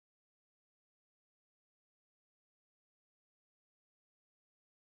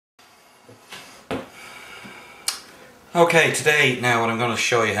Okay, today now what I'm going to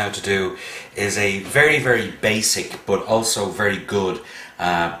show you how to do is a very basic but also very good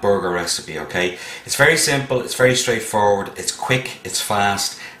burger recipe, okay? It's very simple, it's very straightforward, it's quick, it's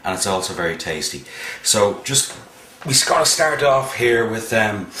fast, and it's also very tasty. So we got to start off here with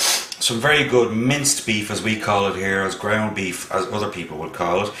some very good minced beef, as we call it here, as ground beef, as other people would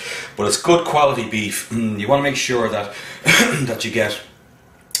call it. But it's good quality beef. You want to make sure that, that you get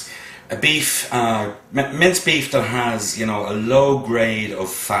a beef, minced beef that has, you know, a low grade of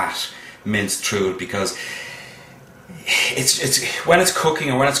fat minced through it, because it's when it's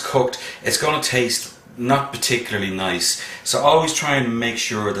cooking or when it's cooked, it's going to taste not particularly nice. So always try and make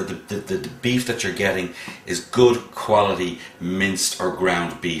sure that the beef that you're getting is good quality minced or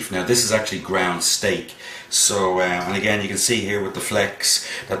ground beef. Now this is actually ground steak. So and again you can see here with the flecks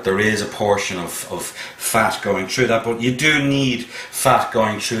that there is a portion of fat going through that, but you do need fat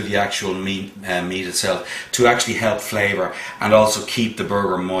going through the actual meat itself to actually help flavour and also keep the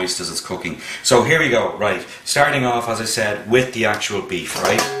burger moist as it's cooking. So here we go, right, starting off as I said with the actual beef,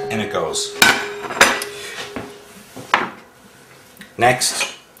 right, in it goes.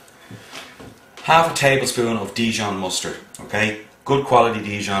 Next, half a tablespoon of Dijon mustard, okay, good quality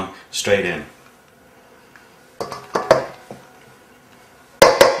Dijon, straight in.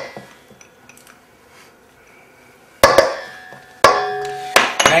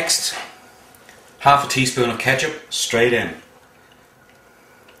 Next, half a teaspoon of ketchup, straight in.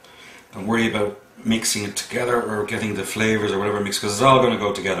 Don't worry about mixing it together or getting the flavours or whatever mix, because it's all going to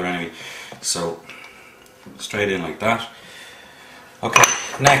go together anyway. So, straight in like that. Okay,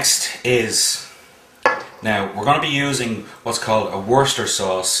 next is, now we're going to be using what's called a Worcester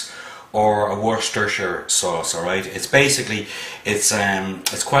sauce or a Worcestershire sauce, alright? It's basically, it's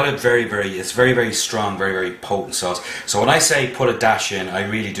quite a very strong, very potent sauce. So when I say put a dash in, I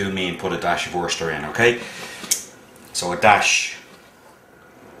really do mean put a dash of Worcester in, okay? So a dash.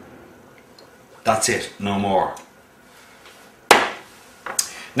 That's it, no more.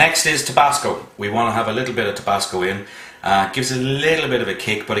 Next is Tabasco. We want to have a little bit of Tabasco in. Gives a little bit of a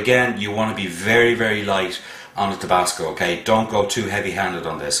kick, but again, you want to be very light on the Tabasco, okay? Don't go too heavy-handed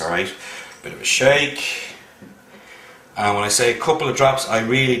on this, alright? Bit of a shake. And when I say a couple of drops, I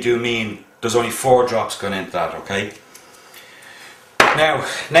really do mean there's only 4 drops going into that, okay? Now,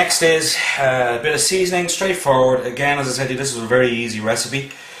 next is a bit of seasoning, straightforward. Again, as I said to you, this is a very easy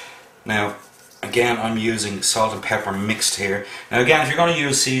recipe. Now, again, I'm using salt and pepper mixed here. Now again, if you're going to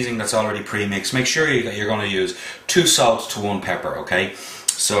use seasoning that's already pre-mixed, make sure that you're going to use 2 salt to 1 pepper, okay?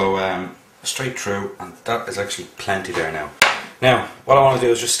 So, straight through, and that is actually plenty there now. Now, what I want to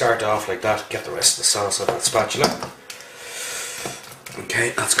do is just start off like that, get the rest of the sauce out of that spatula.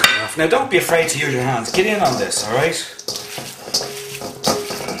 Okay, that's good enough. Now don't be afraid to use your hands, get in on this, alright?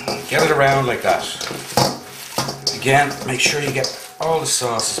 Get it around like that. Again, make sure you get all the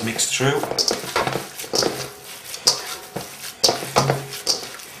sauces mixed through.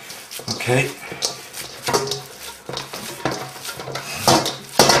 Okay.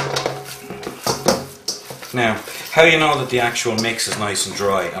 Now, how you know that the actual mix is nice and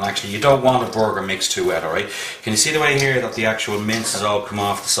dry, and actually you don't want a burger mix too wet, alright? Can you see the way here that the actual mince has all come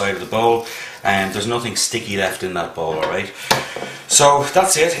off the side of the bowl and there's nothing sticky left in that bowl, alright? So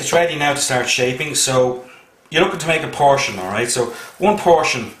that's it, it's ready now to start shaping. So you're looking to make a portion, alright? So one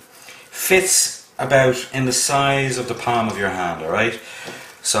portion fits about in the size of the palm of your hand, alright?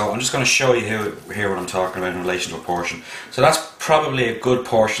 So I'm just going to show you here what I'm talking about in relation to a portion. So that's probably a good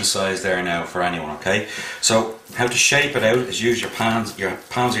portion size there now for anyone, okay? So how to shape it out is use your palms of your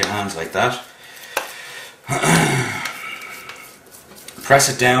hands like that. Press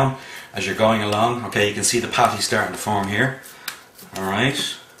it down as you're going along. Okay, you can see the patty starting to form here.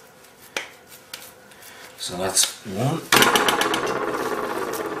 Alright. So that's one.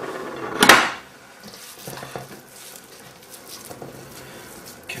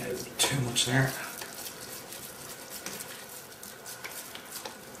 Okay, too much there.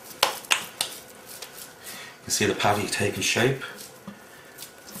 You can see the patty taking shape.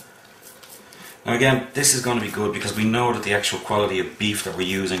 Now again, this is going to be good because we know that the actual quality of beef that we're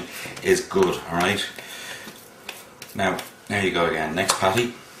using is good, alright? Now, there you go again, next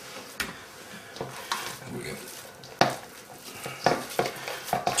patty. There we go.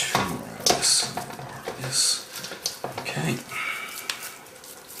 2 more of this, more of this. Okay.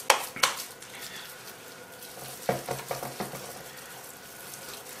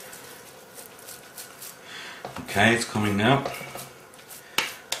 Okay, it's coming now.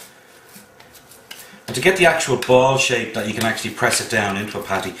 And to get the actual ball shape that you can actually press it down into a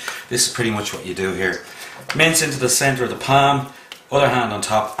patty, this is pretty much what you do here. Mince into the centre of the palm, other hand on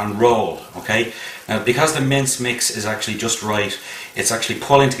top and roll, okay? Now because the mince mix is actually just right, it's actually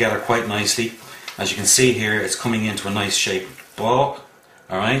pulling together quite nicely. As you can see here, it's coming into a nice shaped ball,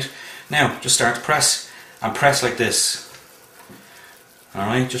 alright? Now just start to press, and press like this.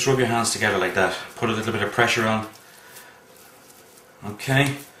 Alright, just rub your hands together like that. Put a little bit of pressure on.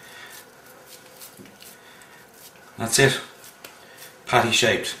 Okay. That's it. Patty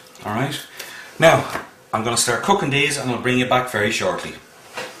shaped. Alright. Now, I'm going to start cooking these and I'll bring you back very shortly.